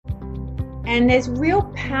And there's real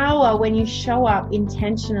power when you show up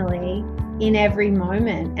intentionally in every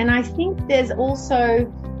moment. And I think there's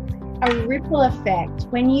also a ripple effect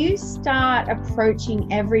when you start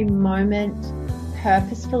approaching every moment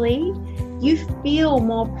purposefully. You feel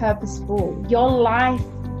more purposeful. Your life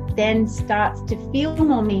then starts to feel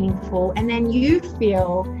more meaningful, and then you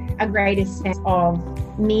feel a greater sense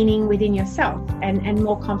of meaning within yourself and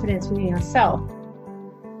more confidence within yourself.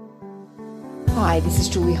 Hi, this is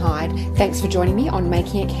Julie Hyde. Thanks for joining me on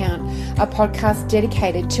Making It Count, a podcast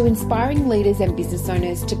dedicated to inspiring leaders and business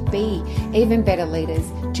owners to be even better leaders,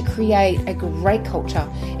 to create a great culture,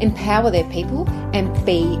 empower their people, and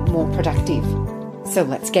be more productive. So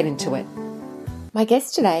let's get into it. My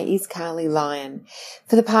guest today is Carly Lyon.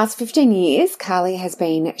 For the past 15 years, Carly has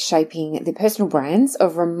been shaping the personal brands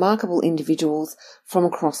of remarkable individuals from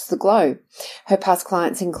across the globe. Her past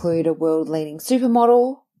clients include a world-leading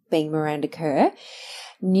supermodel, being Miranda Kerr,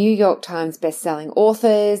 New York Times bestselling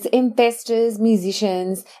authors, investors,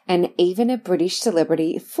 musicians, and even a British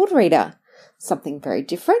celebrity food reader. Something very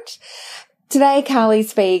different. Today, Carly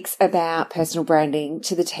speaks about personal branding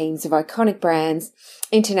to the teams of iconic brands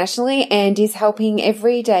internationally and is helping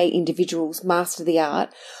everyday individuals master the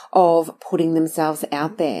art of putting themselves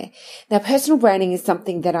out there. Now, personal branding is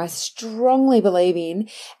something that I strongly believe in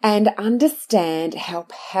and understand how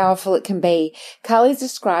powerful it can be. Carly's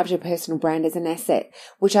described her personal brand as an asset,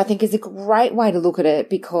 which I think is a great way to look at it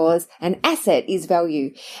because an asset is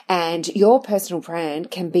value and your personal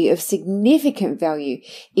brand can be of significant value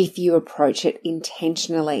if you approach it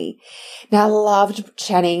intentionally. Now, I loved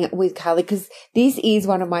chatting with Carly because this is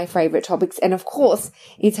one of my favorite topics, and of course,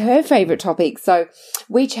 it's her favorite topic. So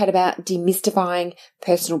we chat about demystifying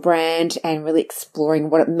personal brand and really exploring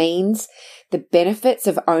what it means, the benefits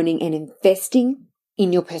of owning and investing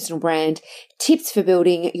in your personal brand, tips for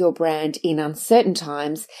building your brand in uncertain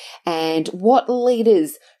times, and what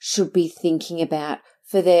leaders should be thinking about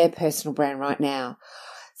for their personal brand right now.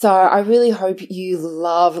 So I really hope you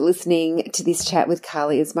love listening to this chat with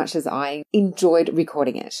Carly as much as I enjoyed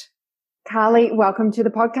recording it. Carly, welcome to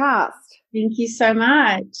the podcast. Thank you so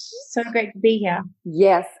much. So great to be here.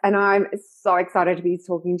 Yes, and I'm so excited to be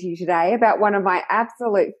talking to you today about one of my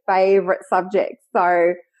absolute favorite subjects.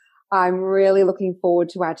 So I'm really looking forward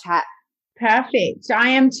to our chat. Perfect. I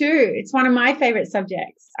am too. It's one of my favorite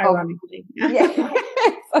subjects, ironically. Yes,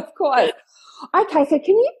 of course. Okay, so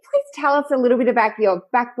can you please tell us a little bit about your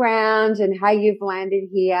background and how you've landed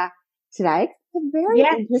here today? It's a very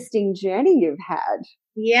interesting journey you've had.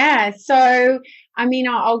 Yeah. So,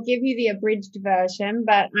 I'll give you the abridged version,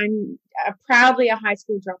 but I'm proudly a high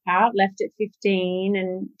school dropout, left at 15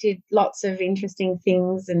 and did lots of interesting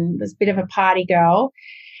things and was a bit of a party girl.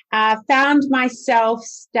 Found myself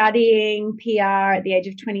studying PR at the age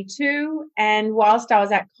of 22. And whilst I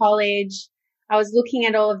was at college, I was looking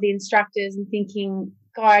at all of the instructors and thinking,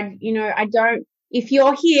 God, if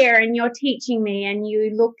you're here and you're teaching me and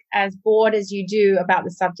you look as bored as you do about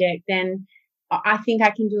the subject, then I think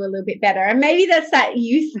I can do a little bit better. And maybe that's that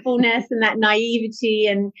youthfulness and that naivety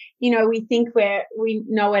and, we think we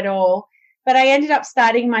know it all. But I ended up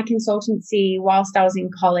starting my consultancy whilst I was in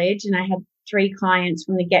college and I had 3 clients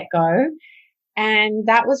from the get-go. And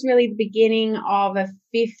that was really the beginning of a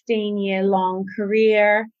 15-year-long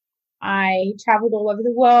career. I traveled all over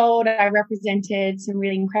the world. I represented some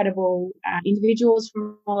really incredible individuals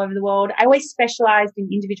from all over the world. I always specialized in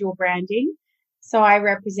individual branding. So I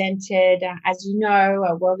represented, as you know,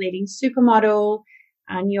 a world-leading supermodel,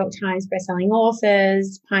 New York Times bestselling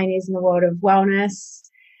authors, pioneers in the world of wellness,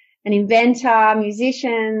 an inventor,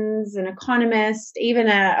 musicians, an economist, even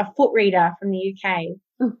a foot reader from the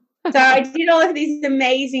UK. So I did all of these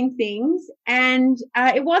amazing things. And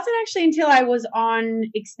it wasn't actually until I was on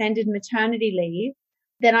extended maternity leave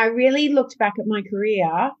that I really looked back at my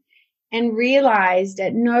career and realized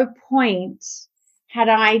at no point had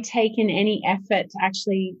I taken any effort to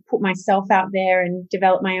actually put myself out there and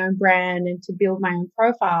develop my own brand and to build my own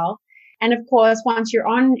profile. And of course, once you're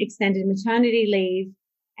on extended maternity leave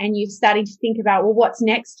and you're starting to think about, well, what's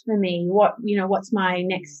next for me? What's my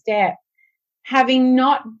next step? Having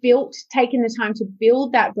not taken the time to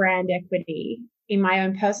build that brand equity in my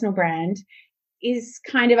own personal brand is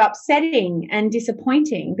kind of upsetting and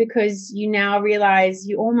disappointing because you now realize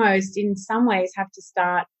you almost in some ways have to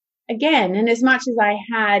start again. And as much as I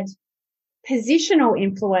had positional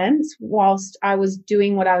influence whilst I was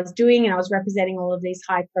doing what I was doing and I was representing all of these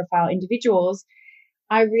high profile individuals,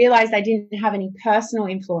 I realized I didn't have any personal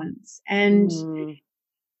influence. And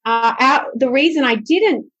the reason I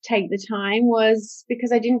didn't take the time was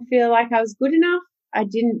because I didn't feel like I was good enough. I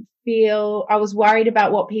was worried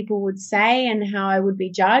about what people would say and how I would be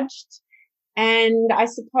judged. And I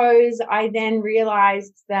suppose I then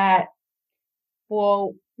realized that,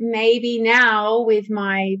 well, maybe now with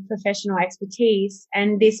my professional expertise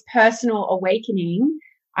and this personal awakening,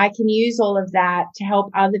 I can use all of that to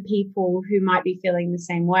help other people who might be feeling the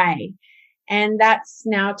same way. And that's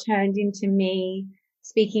now turned into me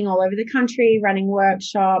speaking all over the country, running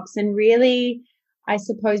workshops, and really, I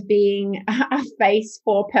suppose, being a face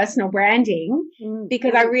for personal branding,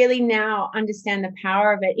 because I really now understand the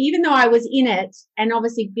power of it. Even though I was in it and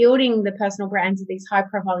obviously building the personal brands of these high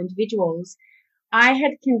profile individuals, I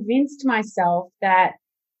had convinced myself that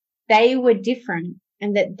they were different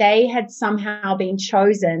and that they had somehow been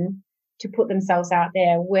chosen to put themselves out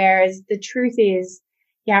there. Whereas the truth is,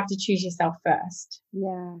 you have to choose yourself first.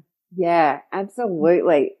 Yeah,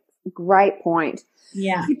 absolutely. Great point.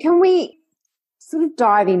 Yeah. So can we sort of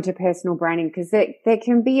dive into personal branding, because there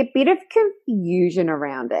can be a bit of confusion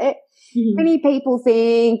around it. Mm-hmm. Many people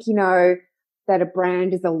think, that a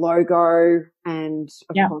brand is a logo, and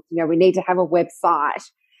of course, we need to have a website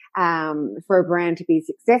for a brand to be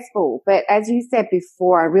successful. But as you said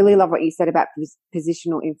before, I really love what you said about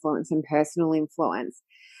positional influence and personal influence.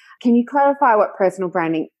 Can you clarify what personal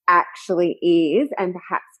branding actually is and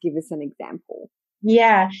perhaps give us an example?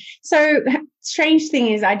 Yeah. So strange thing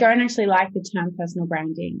is I don't actually like the term personal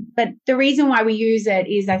branding, but the reason why we use it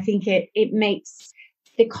is I think it makes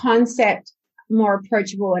the concept more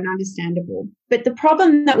approachable and understandable. But the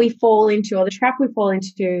problem that we fall into, or the trap we fall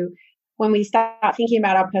into when we start thinking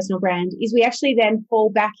about our personal brand, is we actually then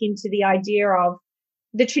fall back into the idea of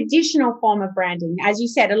the traditional form of branding, as you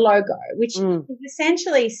said, a logo, which is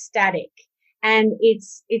essentially static. And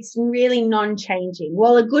it's really non-changing.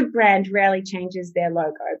 Well, a good brand rarely changes their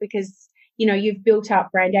logo because, you've built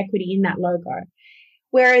up brand equity in that logo.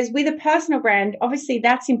 Whereas with a personal brand, obviously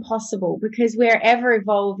that's impossible because we're ever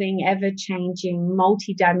evolving, ever changing,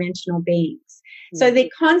 multi-dimensional beings. So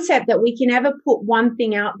the concept that we can ever put one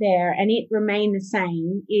thing out there and it remain the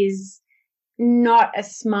same is not a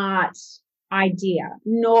smart idea,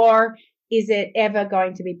 nor is it ever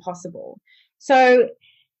going to be possible. So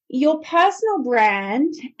your personal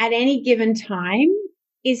brand at any given time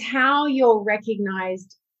is how you're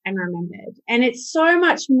recognized and remembered. And it's so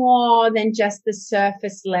much more than just the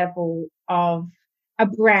surface level of a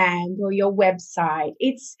brand or your website.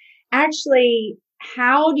 It's actually,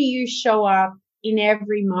 how do you show up in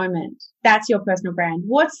every moment? That's your personal brand.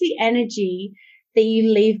 What's the energy that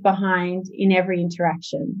you leave behind in every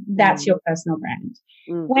interaction? That's your personal brand.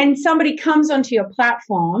 When somebody comes onto your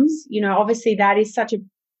platforms, obviously that is such a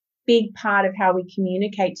big part of how we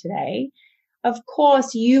communicate today. Of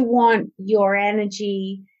course, you want your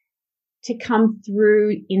energy to come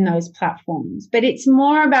through in those platforms, but it's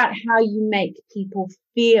more about how you make people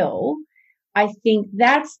feel. I think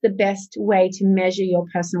that's the best way to measure your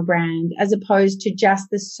personal brand, as opposed to just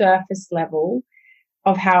the surface level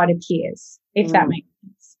of how it appears, if that makes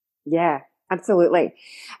sense. Yeah, absolutely.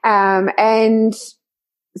 And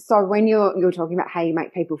so when you're talking about how you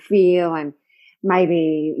make people feel, and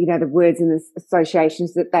maybe, the words and the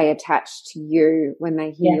associations that they attach to you when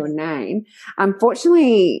they hear your name,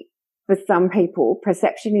 unfortunately, for some people,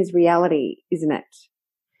 perception is reality, isn't it?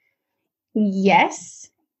 Yes.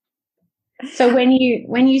 So when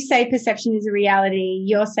you say perception is a reality,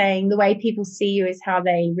 you're saying the way people see you is how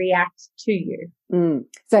they react to you.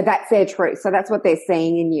 So that's their truth. So that's what they're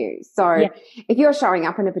seeing in you. So if you're showing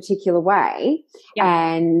up in a particular way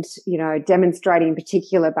and, demonstrating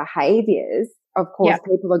particular behaviors, of course,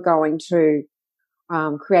 people are going to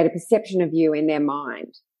create a perception of you in their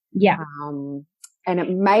mind. Yeah. And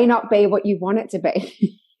it may not be what you want it to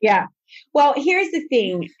be. Yeah. Well, here's the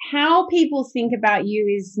thing. How people think about you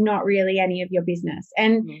is not really any of your business.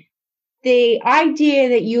 And the idea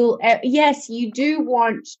that you do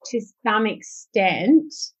want to some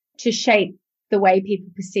extent to shape the way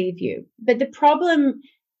people perceive you. But the problem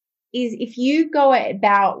is if you go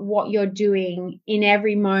about what you're doing in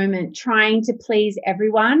every moment, trying to please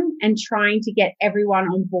everyone and trying to get everyone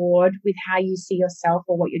on board with how you see yourself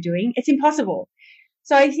or what you're doing, it's impossible.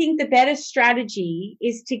 So I think the better strategy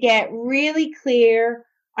is to get really clear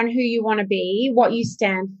on who you want to be, what you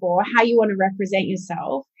stand for, how you want to represent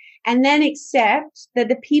yourself, and then accept that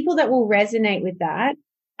the people that will resonate with that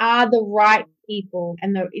are the right people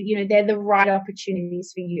and they're the right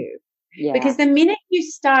opportunities for you. Yeah. Because the minute you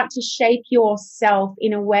start to shape yourself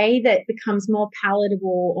in a way that becomes more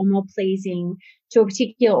palatable or more pleasing to a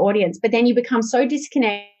particular audience, but then you become so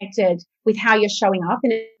disconnected with how you're showing up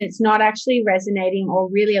and it's not actually resonating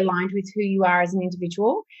or really aligned with who you are as an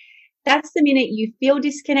individual, that's the minute you feel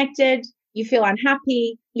disconnected, you feel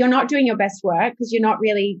unhappy, you're not doing your best work because you're not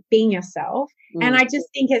really being yourself. And I just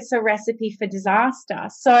think it's a recipe for disaster.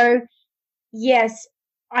 So yes,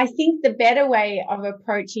 I think the better way of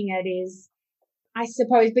approaching it is, I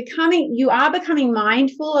suppose, you are becoming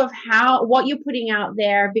mindful of what you're putting out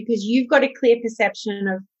there, because you've got a clear perception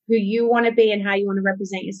of who you want to be and how you want to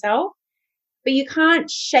represent yourself. But you can't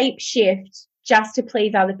shape shift just to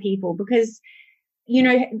please other people, because, you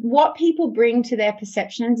know, what people bring to their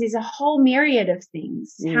perceptions is a whole myriad of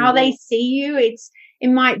things. How they see you, it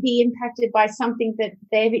might be impacted by something that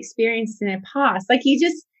they've experienced in their past. Like,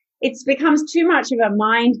 it becomes too much of a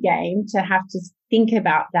mind game to have to think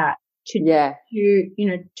about that too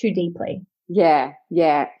deeply.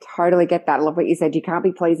 Yeah, totally get that. I love what you said. You can't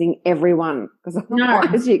be pleasing everyone, because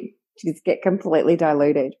otherwise you just get completely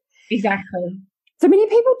diluted. Exactly. So many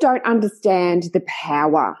people don't understand the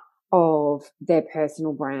power of their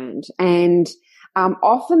personal brand and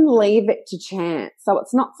often leave it to chance. So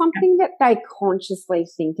it's not something that they consciously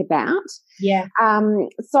think about. Yeah.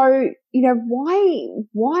 So, you know,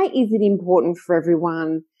 why is it important for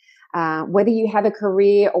everyone, whether you have a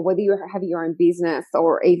career or whether you have your own business,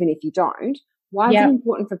 or even if you don't, why is it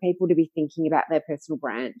important for people to be thinking about their personal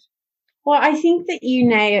brand? Well, I think that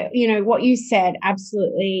what you said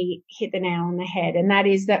absolutely hit the nail on the head. And that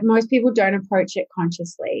is that most people don't approach it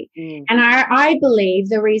consciously. And I believe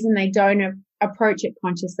the reason they don't approach it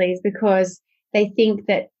consciously is because they think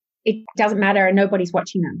that it doesn't matter and nobody's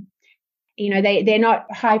watching them. You know, they're not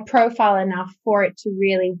high profile enough for it to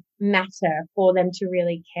really matter, for them to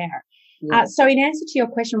really care. So in answer to your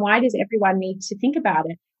question, why does everyone need to think about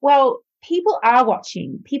it? Well, people are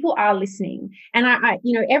watching, people are listening. And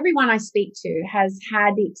everyone I speak to has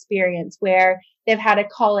had the experience where they've had a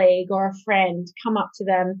colleague or a friend come up to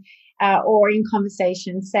them or in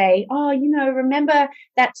conversation say, oh, remember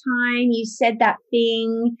that time you said that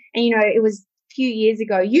thing? And, it was a few years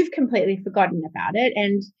ago. You've completely forgotten about it.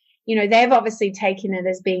 And, they've obviously taken it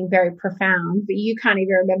as being very profound, but you can't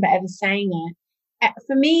even remember ever saying it.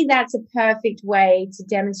 For me, that's a perfect way to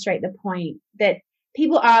demonstrate the point that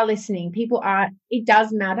people are listening. It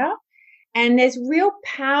does matter. And there's real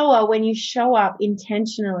power when you show up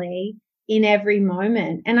intentionally in every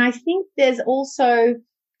moment. And I think there's also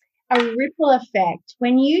a ripple effect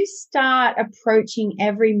when you start approaching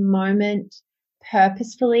every moment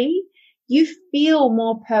purposefully. You feel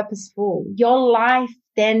more purposeful. Your life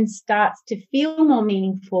then starts to feel more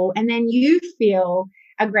meaningful. And then you feel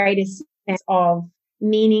a greater sense of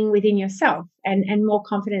meaning within yourself and more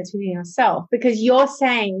confidence within yourself, because you're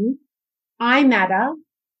saying, I matter,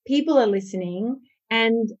 people are listening,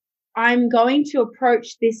 and I'm going to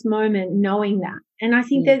approach this moment knowing that. And I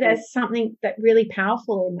think that there's something that really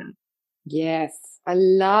powerful in that. Yes, I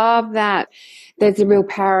love that. There's a real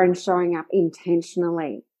power in showing up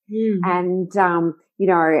intentionally. And,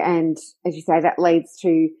 and as you say, that leads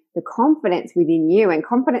to the confidence within you, and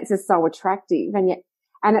confidence is so attractive,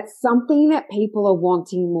 and it's something that people are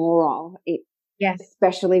wanting more of,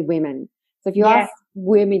 especially women. So if you ask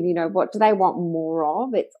women, what do they want more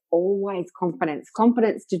of? It's always confidence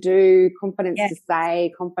to do, confidence to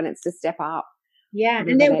say, confidence to step up. Yeah.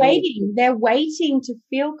 And they're waiting to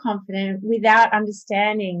feel confident without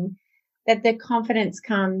understanding that the confidence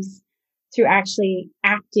comes through actually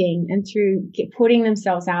acting and through putting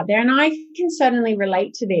themselves out there. And I can certainly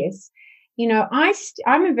relate to this.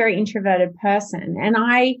 I'm a very introverted person, and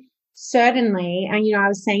I certainly, and, I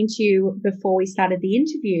was saying to you before we started the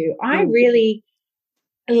interview, I really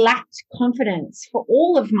lacked confidence for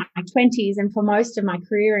all of my 20s and for most of my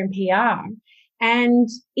career in PR. And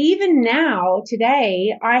even now,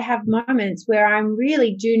 today, I have moments where I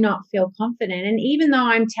really do not feel confident. And even though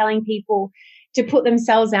I'm telling people to put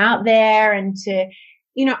themselves out there and to,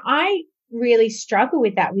 I really struggle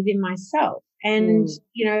with that within myself. And,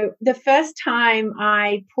 the first time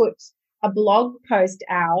I put a blog post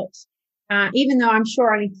out, even though I'm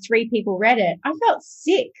sure only 3 people read it, I felt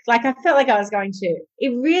sick. Like I felt like I was going to. It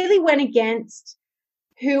really went against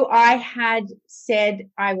who I had said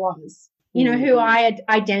I was, who I had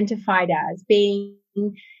identified as being,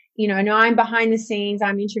 no, I'm behind the scenes,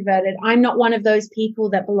 I'm introverted. I'm not one of those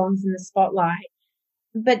people that belongs in the spotlight.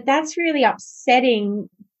 But that's really upsetting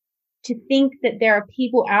to think that there are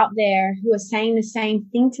people out there who are saying the same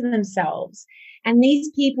thing to themselves. And these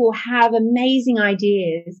people have amazing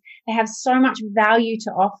ideas. They have so much value to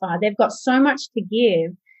offer. They've got so much to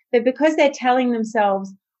give. But because they're telling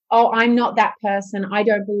themselves, oh, I'm not that person, I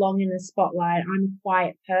don't belong in the spotlight, I'm a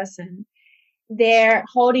quiet person, they're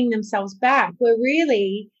holding themselves back. Where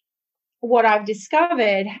really, what I've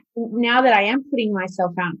discovered now that I am putting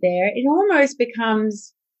myself out there, it almost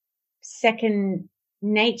becomes second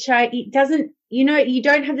nature, it doesn't, you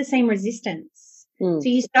don't have the same resistance. So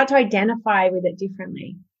you start to identify with it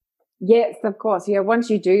differently. Yes, of course. Yeah, once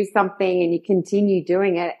you do something and you continue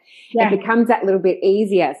doing it, it becomes that little bit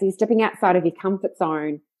easier. So you're stepping outside of your comfort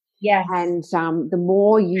zone. Yes. And the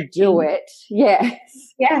more you do it,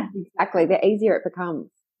 exactly, the easier it becomes.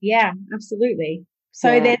 Yeah, absolutely.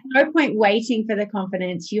 So there's no point waiting for the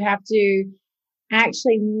confidence. You have to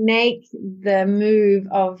actually make the move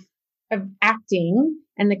of acting,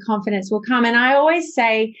 and the confidence will come. And I always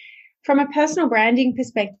say, from a personal branding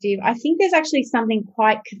perspective, I think there's actually something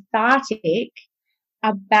quite cathartic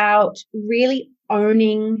about really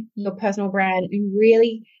owning your personal brand and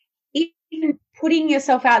really even putting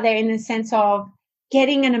yourself out there in the sense of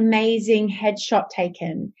getting an amazing headshot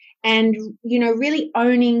taken and, really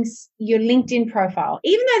owning your LinkedIn profile.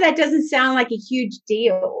 Even though that doesn't sound like a huge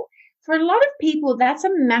deal, for a lot of people, that's a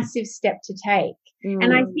massive step to take.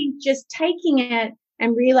 And I think just taking it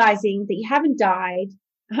and realizing that you haven't died,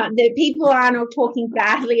 that people aren't all talking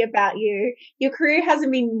badly about you, your career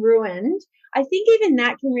hasn't been ruined. I think even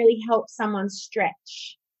that can really help someone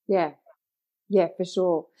stretch. Yeah. Yeah, for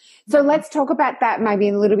sure. So let's talk about that maybe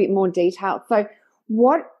in a little bit more detail. So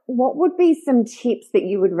what would be some tips that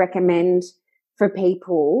you would recommend for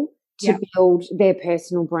people to build their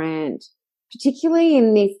personal brand, particularly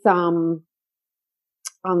in this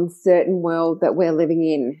uncertain world that we're living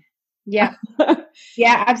in? Yeah.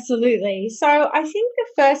 Yeah, absolutely. So I think the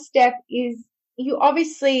first step is you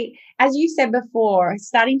obviously, as you said before,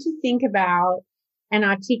 starting to think about and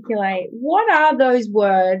articulate what are those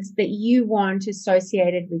words that you want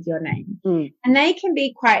associated with your name. And they can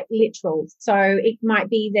be quite literal. So it might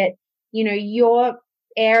be that, your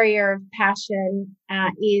area of passion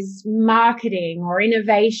is marketing or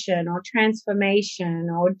innovation or transformation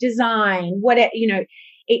or design, whatever,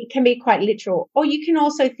 it can be quite literal. Or you can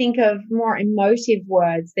also think of more emotive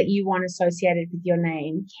words that you want associated with your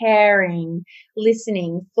name: caring,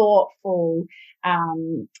 listening, thoughtful,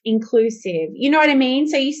 inclusive. You know what I mean?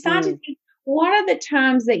 So you start to think, what are the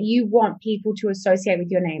terms that you want people to associate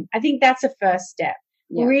with your name? I think that's a first step.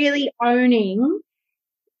 Yeah. Really owning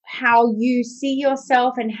how you see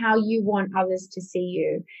yourself and how you want others to see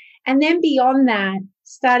you. And then beyond that,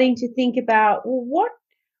 starting to think about, well,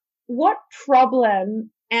 what problem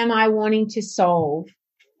am I wanting to solve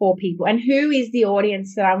for people, and who is the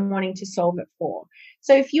audience that I'm wanting to solve it for?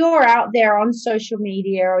 So if you're out there on social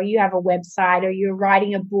media, or you have a website, or you're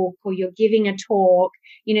writing a book, or you're giving a talk,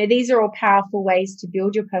 these are all powerful ways to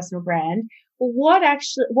build your personal brand. Well,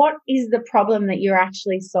 what is the problem that you're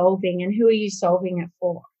actually solving, and who are you solving it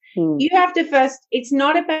for? You have to first, it's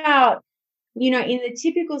not about, in the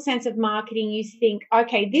typical sense of marketing, you think,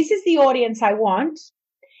 okay, this is the audience I want,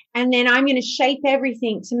 and then I'm going to shape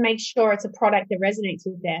everything to make sure it's a product that resonates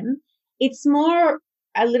with them. It's more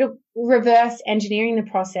a little reverse engineering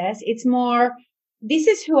the process. It's more, this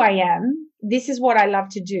is who I am. This is what I love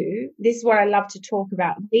to do. This is what I love to talk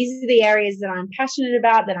about. These are the areas that I'm passionate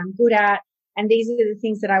about, that I'm good at. And these are the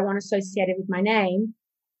things that I want associated with my name.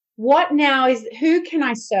 What now is, who can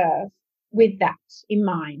I serve with that in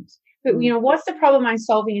mind? But, what's the problem I'm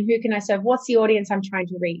solving, and who can I serve? What's the audience I'm trying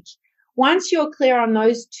to reach? Once you're clear on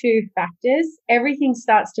those two factors, everything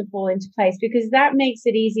starts to fall into place, because that makes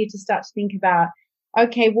it easier to start to think about,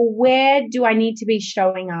 okay, well, where do I need to be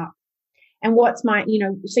showing up? And what's my,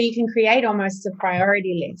 so you can create almost a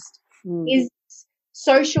priority list. Is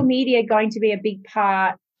social media going to be a big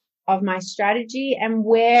part of my strategy? And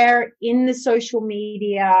where in the social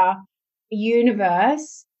media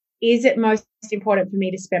universe is it most important for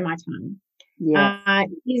me to spend my time? Yeah.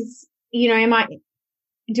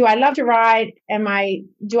 Do I love to write?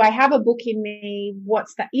 Do I have a book in me?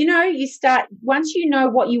 What's that? You start, once you know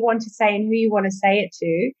what you want to say and who you want to say it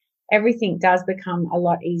to, everything does become a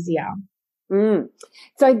lot easier.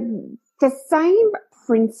 So the same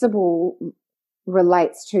principle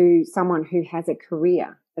relates to someone who has a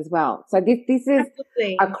career as well. So this is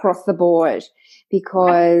Absolutely. Across the board,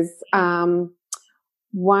 because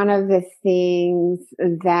one of the things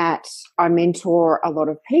that I mentor a lot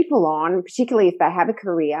of people on, particularly if they have a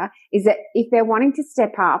career, is that if they're wanting to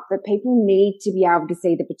step up, that people need to be able to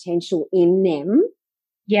see the potential in them.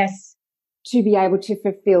 Yes. To be able to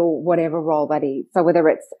fulfill whatever role that is. So whether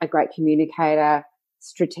it's a great communicator,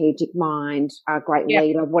 strategic mind, a great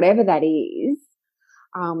leader, whatever that is.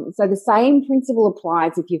 So the same principle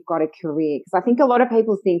applies if you've got a career. Because I think a lot of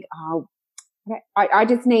people think, I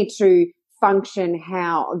just need to function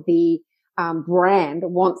how the brand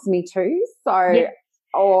wants me to. So,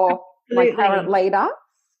 or my current leader.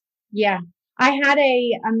 Yeah. I had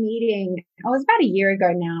a meeting, it was about a year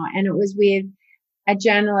ago now, and it was with a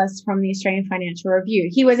journalist from the Australian Financial Review.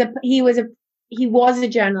 He was a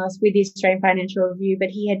journalist with the Australian Financial Review, but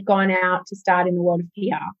he had gone out to start in the world of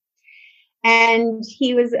PR. And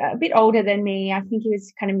he was a bit older than me. I think he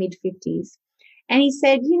was kind of mid-50s. And he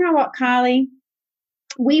said, you know what, Carly,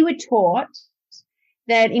 we were taught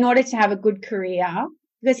that in order to have a good career,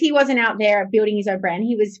 because he wasn't out there building his own brand,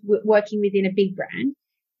 he was working within a big brand.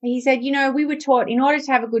 And he said, you know, we were taught in order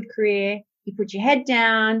to have a good career, you put your head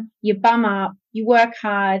down, you bum up, you work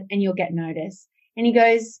hard, and you'll get noticed. And he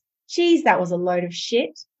goes, geez, that was a load of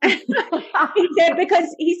shit. He said,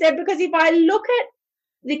 because if I look at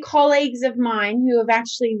the colleagues of mine who have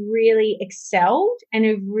actually really excelled and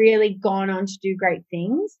have really gone on to do great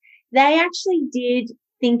things, they actually did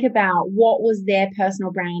think about what was their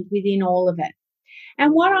personal brand within all of it.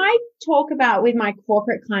 And what I talk about with my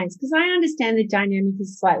corporate clients, because I understand the dynamic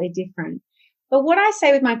is slightly different, but what I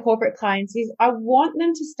say with my corporate clients is I want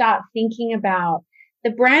them to start thinking about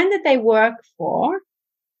the brand that they work for,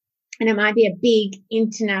 and it might be a big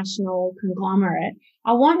international conglomerate.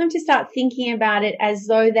 I want them to start thinking about it as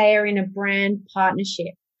though they are in a brand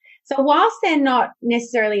partnership. So whilst they're not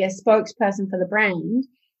necessarily a spokesperson for the brand,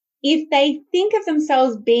 if they think of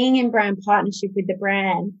themselves being in brand partnership with the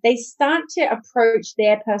brand, they start to approach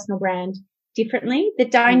their personal brand differently. The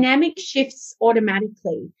dynamic shifts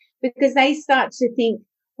automatically because they start to think,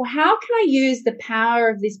 well, how can I use the power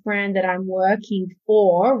of this brand that I'm working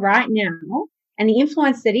for right now and the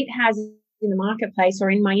influence that it has in the marketplace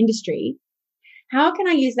or in my industry? How can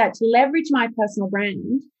I use that to leverage my personal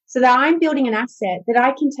brand so that I'm building an asset that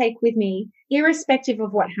I can take with me irrespective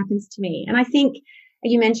of what happens to me? And I think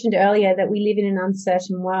you mentioned earlier that we live in an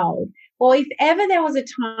uncertain world. Well, if ever there was a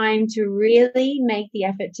time to really make the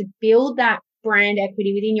effort to build that brand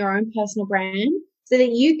equity within your own personal brand so that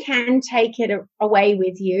you can take it away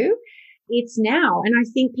with you, it's now. And I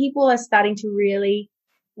think people are starting to really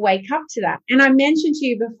wake up to that. And I mentioned to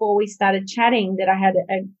you before we started chatting that I had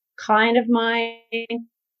a client of mine.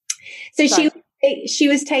 So she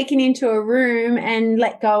was taken into a room and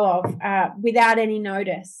let go of without any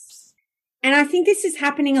notice. And I think this is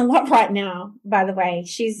happening a lot right now, by the way.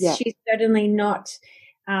 She's certainly not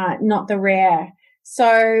the rare.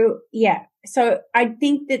 So, yeah. So I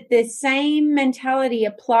think that the same mentality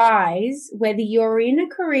applies whether you're in a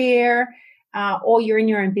career or you're in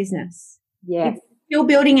your own business. Yeah. It's still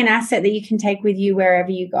building an asset that you can take with you wherever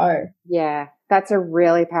you go. Yeah. That's a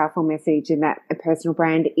really powerful message, and that a personal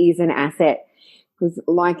brand is an asset because,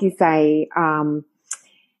 like you say,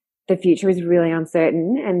 the future is really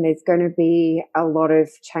uncertain and there's going to be a lot of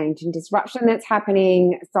change and disruption that's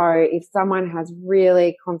happening. So if someone has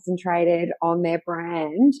really concentrated on their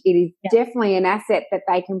brand, it is definitely an asset that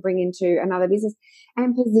they can bring into another business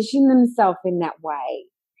and position themselves in that way.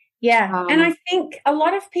 Yeah. And I think a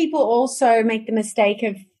lot of people also make the mistake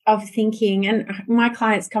of thinking, and my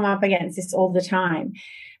clients come up against this all the time,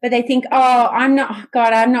 but they think, oh, I'm not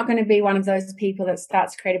going to be one of those people that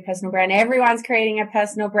starts to create a personal brand. Everyone's creating a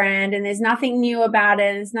personal brand and there's nothing new about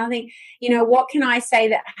it. There's nothing, what can I say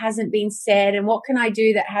that hasn't been said and what can I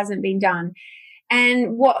do that hasn't been done?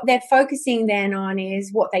 And what they're focusing then on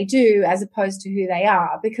is what they do as opposed to who they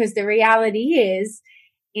are, because the reality is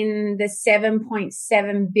in the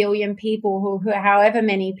 7.7 billion people who however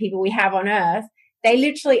many people we have on earth, they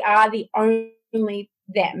literally are the only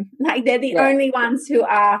them. Like they're the only ones who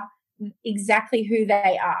are exactly who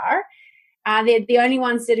they are. They're the only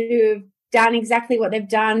ones who have done exactly what they've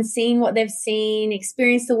done, seen what they've seen,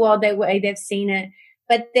 experienced the world the way they've seen it.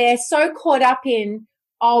 But they're so caught up in,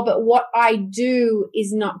 but what I do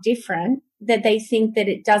is not different, that they think that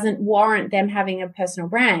it doesn't warrant them having a personal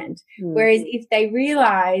brand. Whereas if they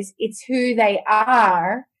realize it's who they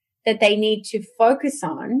are that they need to focus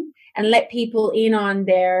on, and let people in on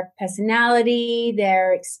their personality,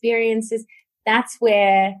 their experiences, that's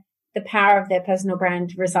where the power of their personal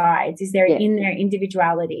brand resides, is in their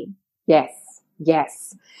individuality.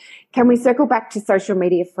 Yes. Can we circle back to social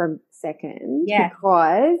media for a second? Yeah.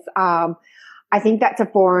 Because I think that's a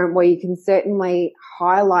forum where you can certainly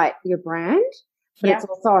highlight your brand, but it's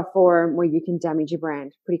also a forum where you can damage your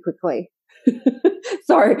brand pretty quickly.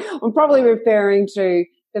 So I'm probably referring to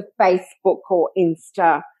the Facebook or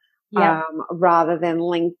Insta rather than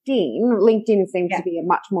LinkedIn. LinkedIn seems to be a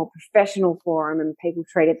much more professional forum and people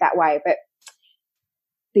treat it that way. But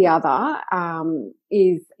the other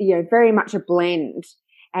is, very much a blend.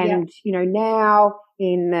 And, now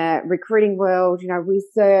in the recruiting world, we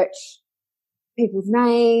search people's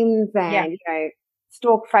names and,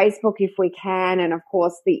 stalk Facebook if we can. And, of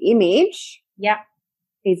course, the image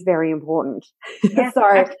is very important. Yeah, so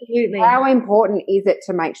absolutely. how important is it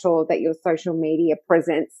to make sure that your social media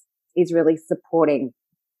presence is really supporting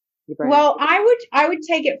your brand? Well, I would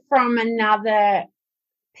take it from another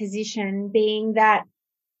position, being that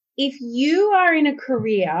if you are in a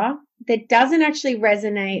career that doesn't actually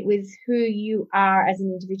resonate with who you are as an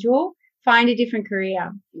individual, find a different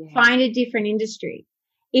career, find a different industry.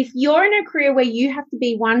 If you're in a career where you have to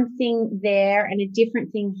be one thing there and a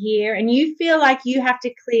different thing here, and you feel like you have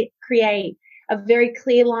to create a very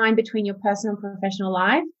clear line between your personal and professional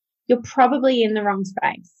life, you're probably in the wrong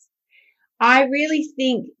space. I really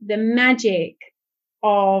think the magic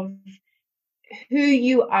of who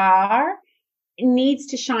you are needs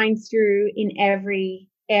to shine through in every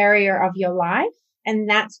area of your life. And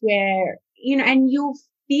that's where, and you'll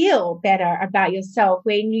feel better about yourself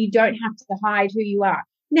when you don't have to hide who you are.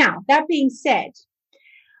 Now, that being said,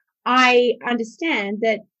 I understand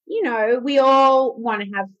that, we all want to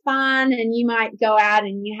have fun, and you might go out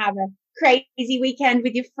and you have a crazy weekend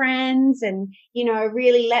with your friends and,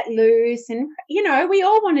 really let loose. And, we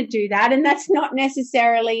all want to do that. And that's not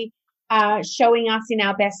necessarily showing us in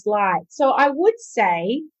our best light. So I would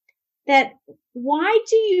say that why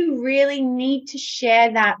do you really need to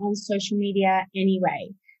share that on social media anyway?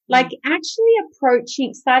 Like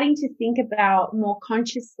actually starting to think about more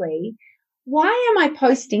consciously, why am I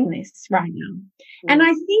posting this right now? And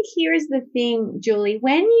I think here is the thing, Julie,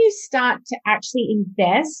 when you start to actually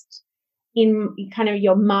invest in kind of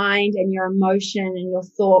your mind and your emotion and your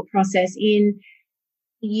thought process in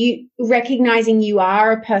you recognizing you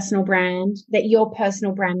are a personal brand, that your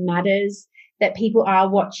personal brand matters, that people are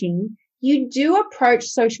watching, you do approach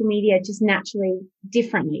social media just naturally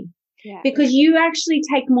differently because you actually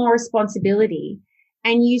take more responsibility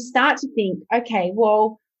and you start to think, okay,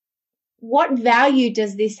 well, what value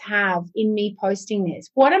does this have in me posting this?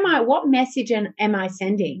 What message am I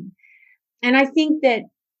sending? And I think that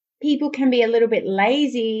people can be a little bit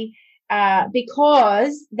lazy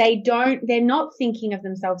because they're not thinking of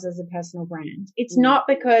themselves as a personal brand. It's not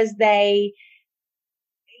because they're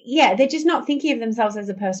just not thinking of themselves as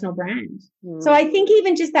a personal brand. So I think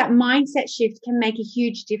even just that mindset shift can make a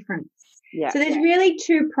huge difference. So there's really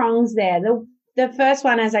two prongs there. The first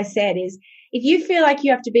one, as I said, is if you feel like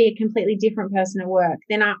you have to be a completely different person at work,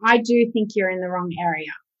 then I do think you're in the wrong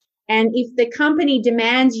area. And if the company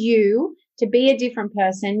demands you to be a different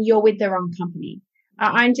person, you're with the wrong company.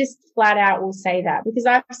 I'm just flat out will say that because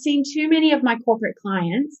I've seen too many of my corporate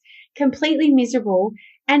clients completely miserable,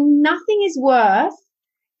 and nothing is worth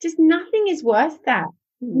that.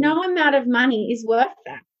 No amount of money is worth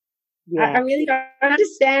that. I really don't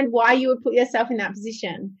understand why you would put yourself in that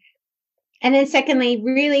position. And then secondly,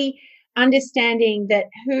 really understanding that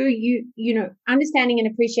understanding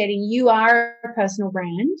and appreciating you are a personal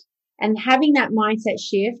brand, and having that mindset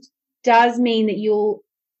shift does mean that you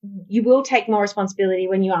will take more responsibility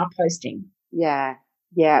when you are posting. Yeah.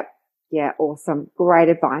 Awesome. Great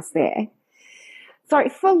advice there. So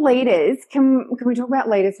for leaders, can we talk about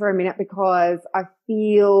leaders for a minute? Because I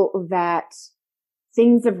feel that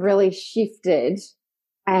things have really shifted,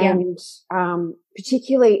 and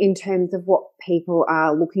particularly in terms of what people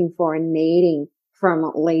are looking for and needing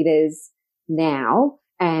from leaders now,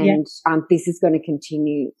 and this is going to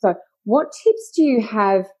continue. So what tips do you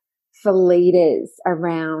have for leaders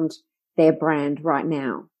around their brand right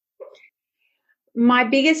now? My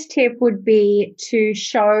biggest tip would be to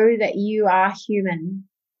show that you are human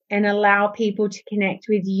and allow people to connect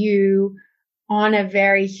with you on a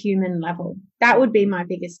very human level. That would be my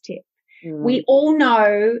biggest tip. We all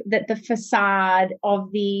know that the facade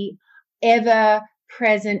of the ever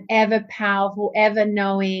present, ever powerful, ever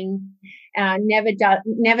knowing, never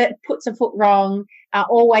puts a foot wrong,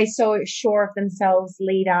 always so sure of themselves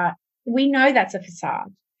leader. We know that's a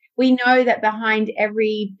facade. We know that behind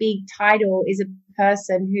every big title is a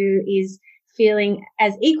person who is feeling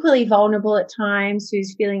as equally vulnerable at times,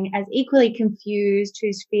 who's feeling as equally confused,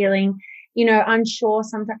 who's feeling, unsure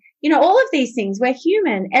sometimes. All of these things, we're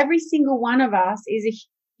human. Every single one of us is a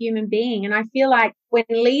human being. And I feel like when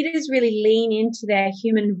leaders really lean into their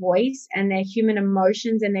human voice and their human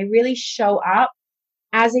emotions, and they really show up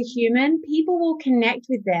as a human, people will connect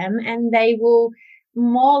with them, and they will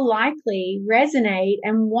more likely resonate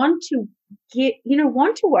and want to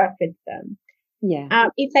work with them.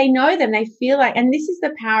 If they know them, they feel like, and this is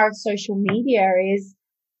the power of social media, is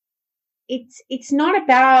it's not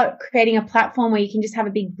about creating a platform where you can just have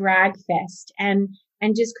a big brag fest and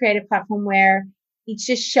just create a platform where it's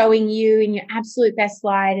just showing you in your absolute best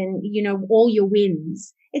light and, all your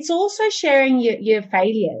wins. It's also sharing your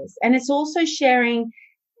failures, and it's also sharing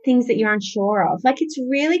things that you're unsure of. Like, it's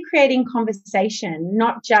really creating conversation,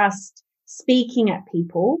 not just speaking at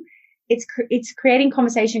people. it's creating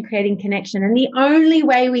conversation, creating connection. And the only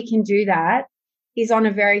way we can do that is on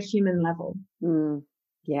a very human level.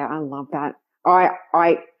 Yeah, I love that.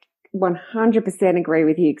 I 100% agree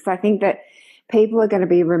with you, because I think that people are going to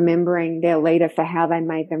be remembering their leader for how they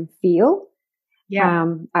made them feel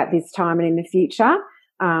at this time and in the future,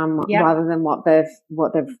 rather than what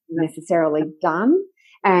they've necessarily done.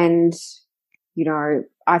 And, you know,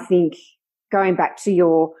 I think going back to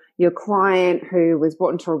your client who was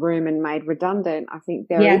brought into a room and made redundant, I think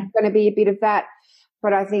there is going to be a bit of that.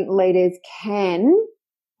 But I think leaders can,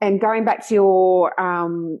 and going back to your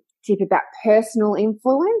tip about personal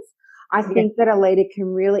influence, I think that a leader can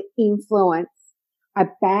really influence a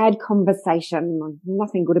bad conversation,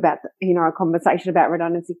 nothing good about, a conversation about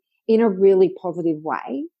redundancy, in a really positive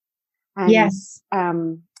way.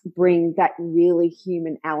 And bring that really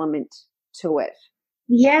human element to it.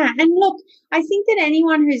 Yeah. And look, I think that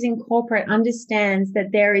anyone who's in corporate understands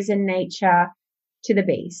that there is a nature to the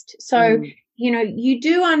beast. So, you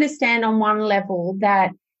do understand on one level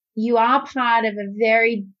that you are part of a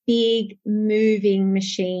very big moving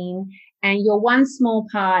machine, and you're one small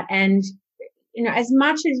part. And, as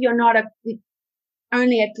much as you're not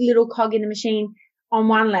only a little cog in the machine on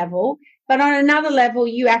one level, but on another level,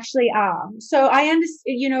 you actually are. So I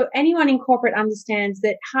understand, anyone in corporate understands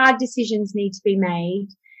that hard decisions need to be made,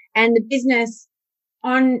 and the business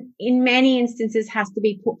in many instances has to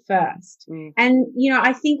be put first. And,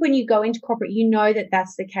 I think when you go into corporate, that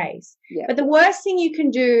that's the case. Yeah. But the worst thing you can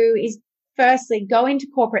do is, firstly, go into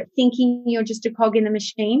corporate thinking you're just a cog in the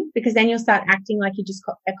machine, because then you'll start acting like you're just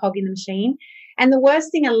a cog in the machine. And the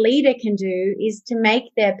worst thing a leader can do is to make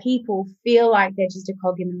their people feel like they're just a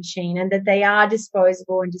cog in the machine, and that they are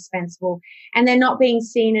disposable and dispensable, and they're not being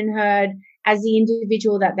seen and heard as the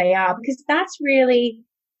individual that they are, because that's really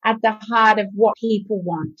at the heart of what people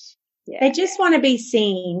want. Yeah. They just want to be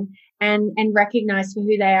seen and recognized for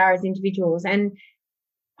who they are as individuals. And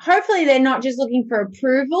hopefully they're not just looking for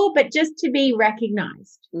approval, but just to be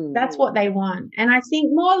recognized. That's what they want. And I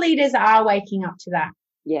think more leaders are waking up to that.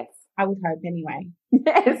 Yes. I would hope anyway.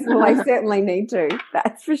 Yes, well, I certainly need to.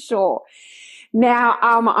 That's for sure. Now,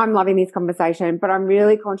 I'm loving this conversation, but I'm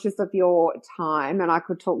really conscious of your time, and I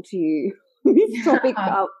could talk to you this topic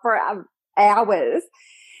for hours.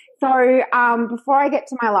 So before I get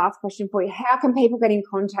to my last question for you, how can people get in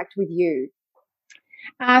contact with you?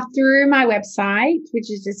 Through my website, which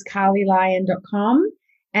is just carlylyon.com.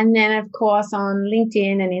 And then, of course, on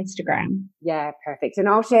LinkedIn and Instagram. Yeah, perfect. And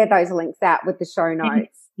I'll share those links out with the show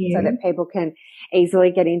notes so that people can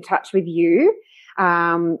easily get in touch with you.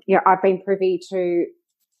 I've been privy to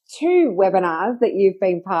 2 webinars that you've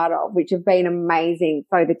been part of, which have been amazing.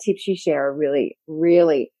 So the tips you share are really,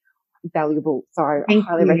 really valuable. So I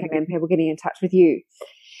highly recommend people getting in touch with you.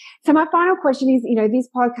 So my final question is, this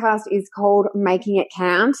podcast is called Making It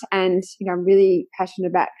Count, and, I'm really passionate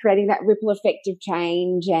about creating that ripple effect of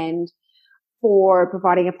change and for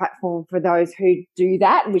providing a platform for those who do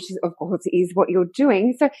that, which is, of course, is what you're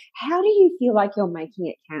doing. So how do you feel like you're making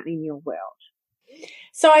it count in your world?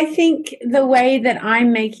 So I think the way that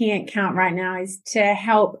I'm making it count right now is to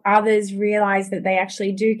help others realize that they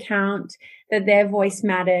actually do count, that their voice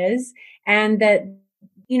matters, and that,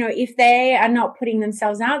 if they are not putting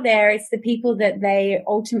themselves out there, it's the people that they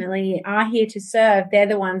ultimately are here to serve. They're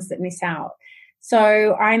the ones that miss out.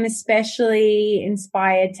 So I'm especially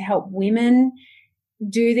inspired to help women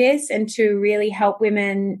do this, and to really help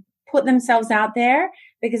women put themselves out there,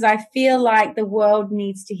 because I feel like the world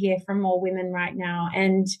needs to hear from more women right now.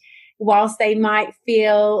 And whilst they might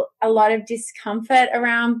feel a lot of discomfort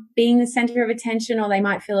around being the center of attention, or they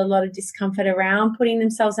might feel a lot of discomfort around putting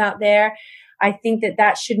themselves out there, I think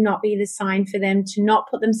that should not be the sign for them to not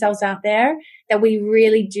put themselves out there, that we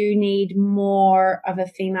really do need more of a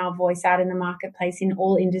female voice out in the marketplace in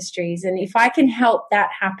all industries. And if I can help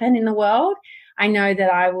that happen in the world, I know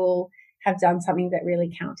that I will have done something that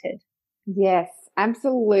really counted. Yes,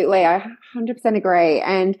 absolutely. I 100% agree.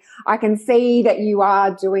 And I can see that you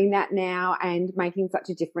are doing that now and making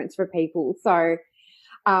such a difference for people. So,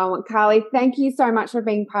 Carly, thank you so much for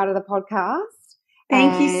being part of the podcast.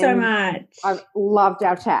 Thank you so much. I've loved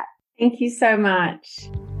our chat. Thank you so much.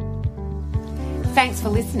 Thanks for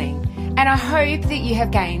listening. And I hope that you have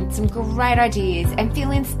gained some great ideas and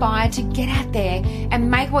feel inspired to get out there and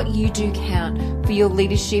make what you do count for your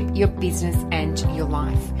leadership, your business, and your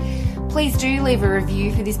life. Please do leave a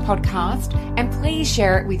review for this podcast, and please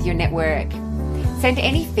share it with your network. Send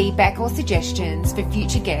any feedback or suggestions for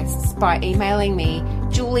future guests by emailing me,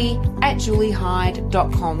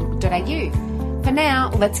 julie@juliehyde.com.au. For now,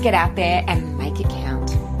 let's get out there and make it count.